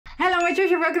my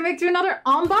treasure, welcome back to another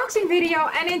unboxing video.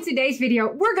 And in today's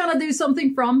video, we're gonna do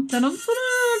something from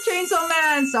Chainsaw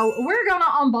Man. So we're gonna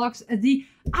unbox the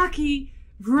Aki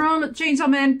from Chainsaw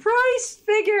Man prize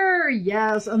figure.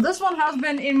 Yes, and this one has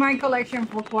been in my collection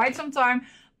for quite some time,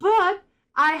 but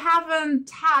I haven't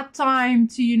had time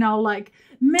to, you know, like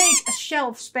make a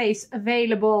shelf space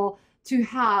available to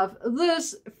have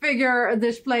this figure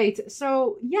displayed.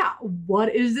 So yeah,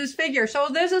 what is this figure? So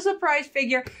this is a prize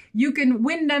figure. You can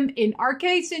win them in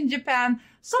arcades in Japan,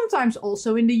 sometimes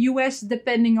also in the US,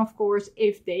 depending of course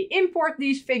if they import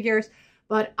these figures.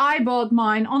 But I bought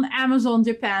mine on Amazon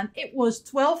Japan. It was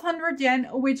 1200 yen,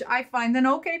 which I find an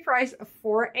okay price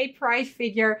for a prize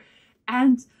figure.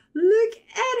 And look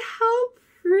at how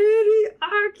pretty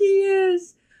Aki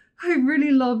is. I really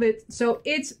love it. So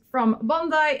it's from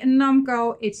Bandai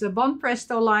Namco. It's a Bon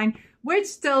Presto line,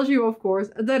 which tells you, of course,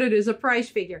 that it is a prize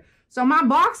figure. So my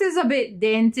box is a bit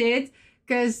dented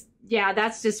because, yeah,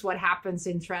 that's just what happens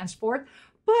in transport.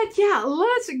 But yeah,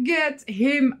 let's get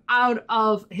him out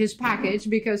of his package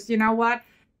because, you know what?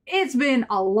 It's been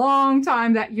a long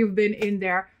time that you've been in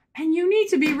there and you need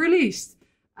to be released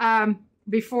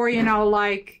before, you know,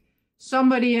 like,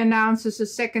 somebody announces a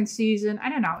second season. I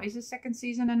don't know. Is a second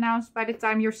season announced by the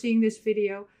time you're seeing this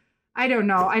video? I don't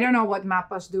know. I don't know what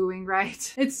Mappa's doing,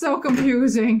 right? It's so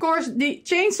confusing. Of course, the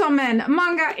Chainsaw Man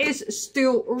manga is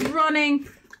still running,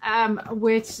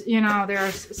 which, you know,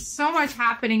 there's so much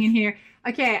happening in here.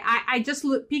 Okay, I just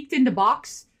peeked in the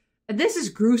box. This is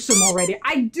gruesome already.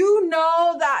 I do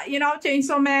know that, you know,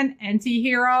 Chainsaw Man,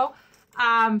 anti-hero.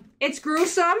 It's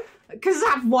gruesome because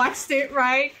I've watched it,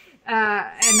 right?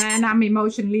 And I'm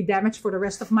emotionally damaged for the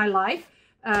rest of my life,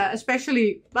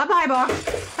 especially bye-bye box,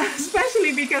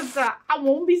 especially because I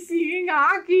won't be seeing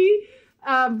Aki.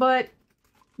 But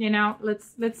you know,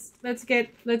 let's get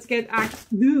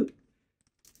Aki.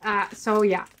 So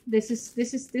yeah, this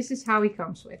is how he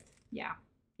comes with. Yeah,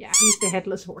 he's the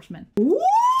headless horseman.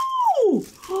 Ooh!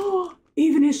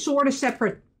 Even his sword is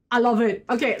separate. I love it.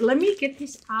 Okay, let me get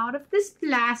this out of this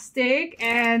plastic,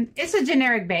 and it's a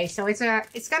generic base, so it's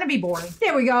gonna be boring.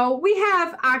 There we go. We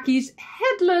have Aki's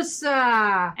headless,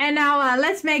 and now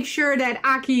let's make sure that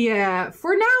Aki,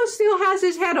 for now, still has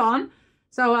his head on.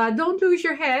 So don't lose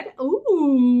your head.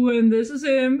 Ooh, and this is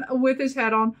him with his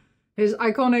head on, his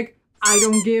iconic "I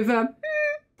don't give a"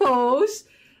 pose.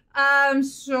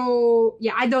 So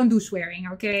yeah, I don't do swearing.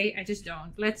 Okay, I just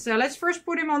don't. Let's first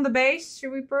put him on the base.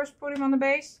 Should we first put him on the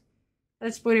base?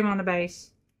 Let's put him on the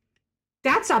base.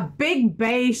 That's a big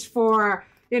base for,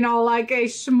 you know, like a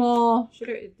small.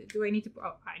 Do I need to?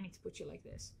 Oh, I need to put you like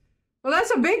this. Well,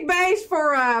 that's a big base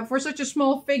for such a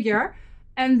small figure.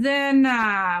 And then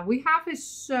we have his.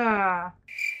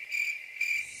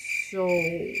 So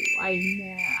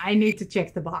I need to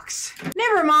check the box.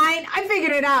 Never mind, I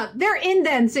figured it out. There are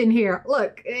indents in here.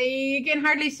 Look, you can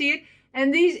hardly see it.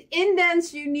 And these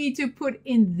indents you need to put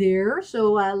in there.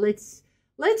 So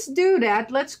let's do that.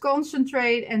 Let's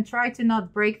concentrate and try to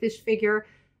not break this figure.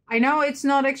 I know it's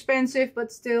not expensive,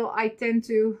 but still I tend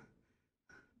to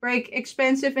break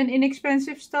expensive and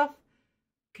inexpensive stuff.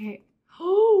 Okay.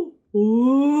 Oh,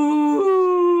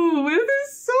 ooh, with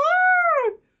his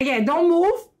sword. Again, don't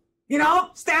move. You know,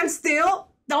 stand still.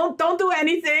 Don't do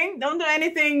anything. Don't do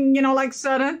anything, you know, like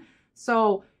sudden.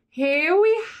 So here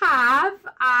we have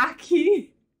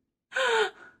Aki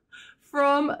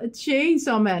from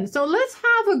Chainsaw Man. So let's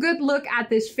have a good look at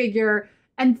this figure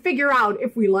and figure out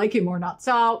if we like him or not.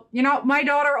 So, you know, my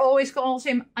daughter always calls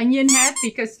him Onion Head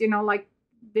because, you know, like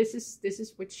this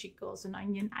is what she calls an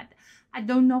onion. I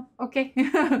don't know. Okay.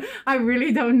 I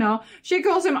really don't know. She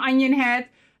calls him Onion Head,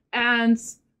 and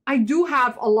I do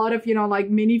have a lot of, you know, like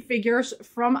minifigures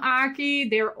from Aki.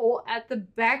 They're all at the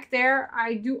back there.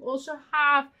 I do also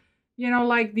have, you know,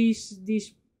 like these,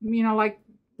 you know, like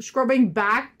scrubbing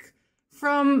back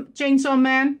from Chainsaw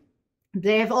Man.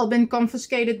 They have all been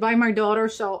confiscated by my daughter,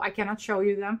 so I cannot show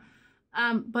you them.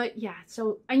 But yeah,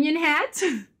 so Onion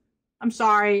Head. I'm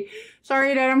sorry.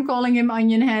 Sorry that I'm calling him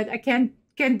Onion Head. I can't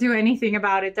do anything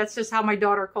about it. That's just how my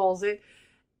daughter calls it.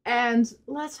 And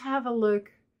let's have a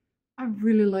look. I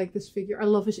really like this figure. I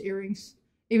love his earrings.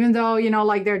 Even though, you know,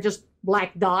 like they're just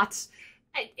black dots.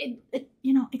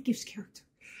 You know, it gives character.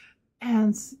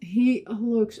 And he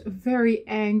looks very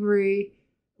angry,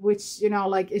 which, you know,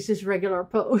 like is his regular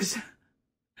pose.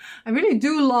 I really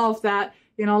do love that,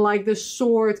 you know, like the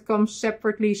sword comes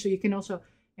separately. So you can also,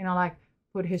 you know, like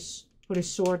put his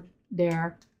sword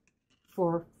there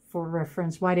for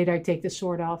reference. Why did I take the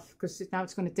sword off? Because now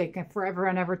it's going to take forever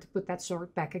and ever to put that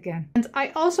sword back again. And I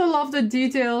also love the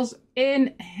details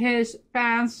in his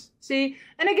pants. See?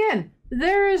 And again,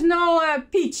 there is no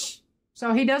peach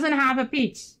So he doesn't have a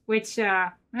peach, which is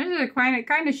a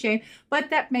kind of shame. But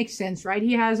that makes sense, right?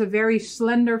 He has a very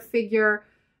slender figure.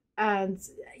 And,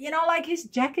 you know, like his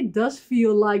jacket does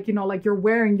feel like, you know, like you're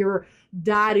wearing your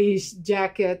daddy's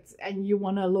jacket and you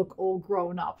want to look all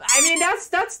grown up. I mean, that's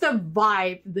the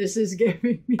vibe this is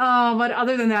giving me. But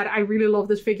other than that, I really love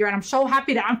this figure. And I'm so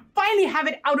happy that I finally have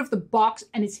it out of the box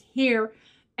and it's here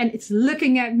and it's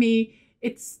looking at me.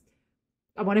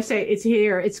 I want to say it's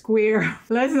here, it's queer.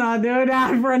 Let's not do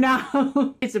that for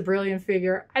now. It's a brilliant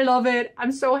figure. I love it.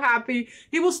 I'm so happy.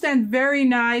 He will stand very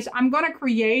nice. I'm going to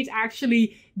create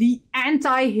actually the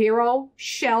anti-hero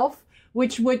shelf,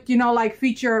 which would, you know, like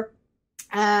feature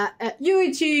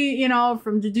Yuichi, you know,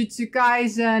 from Jujutsu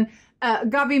Kaisen,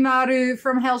 Gabimaru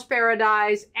from Hell's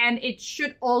Paradise, and it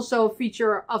should also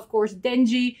feature, of course,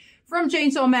 Denji from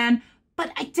Chainsaw Man.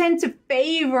 But I tend to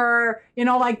favor, you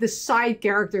know, like the side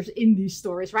characters in these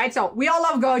stories, right? So we all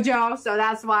love Gojo. So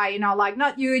that's why, you know, like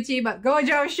not Yuichi, but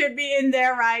Gojo should be in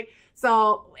there, right?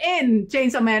 So in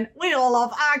Chainsaw Man, we all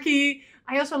love Aki.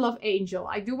 I also love Angel.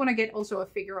 I do want to get also a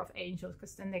figure of Angel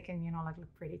because then they can, you know, like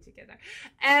look pretty together.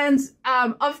 And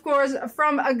of course,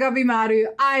 from Gabimaru,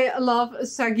 I love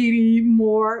Sagiri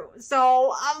more.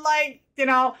 So I'm like, you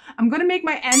know, I'm going to make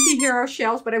my anti-hero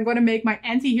shelves, but I'm going to make my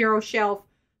anti-hero shelf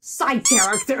side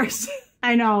characters.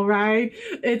 I know, right?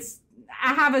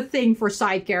 I have a thing for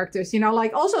side characters, you know,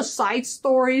 like also side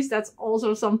stories. That's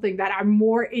also something that I'm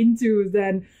more into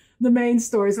than the main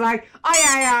stories. Like, oh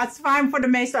yeah, it's fine for the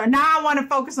main story. Now I want to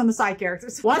focus on the side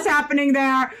characters. What's happening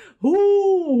there?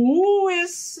 Who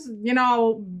is, you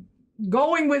know,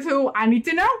 going with who? I need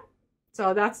to know.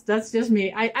 So that's just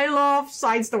me. I love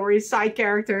side stories, side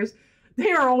characters. They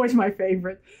are always my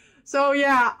favorite. So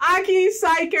yeah, Aki's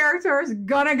side characters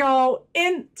gonna go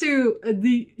into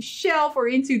the shelf or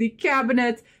into the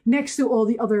cabinet next to all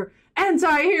the other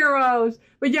anti-heroes.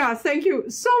 But yeah, thank you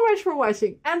so much for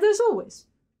watching. And as always,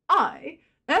 I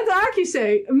and Aki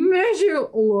say, may you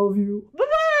love you. Bye.